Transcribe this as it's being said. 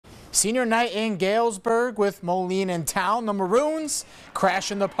Senior night in Galesburg with Moline in town. The Maroons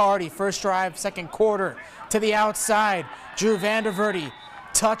crashing the party. First drive, second quarter to the outside. Drew Vanderverde,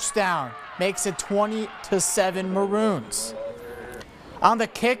 touchdown, makes it 20-7 Maroons. On the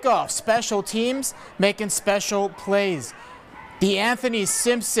kickoff, special teams making special plays. D'Anthony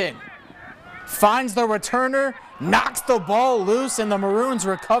Simpson finds the returner, knocks the ball loose, and the Maroons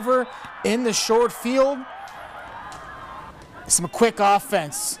recover in the short field. Some quick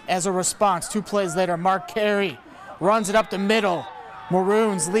offense as a response. 2 plays later, Mark Carey runs it up the middle.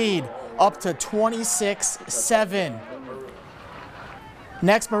 Maroons lead up to 26-7.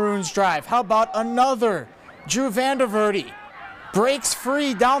 Next Maroons drive. How about another? Drew Vanderverde breaks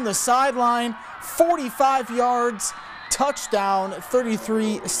free down the sideline, 45 yards, touchdown,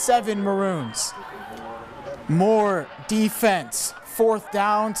 33-7 Maroons. More defense. 4th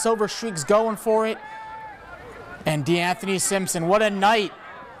down, Silver Streak's going for it. And D'Anthony Simpson, what a night,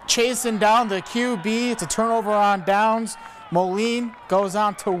 chasing down the QB. It's a turnover on downs. Moline goes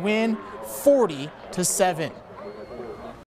on to win 40-7.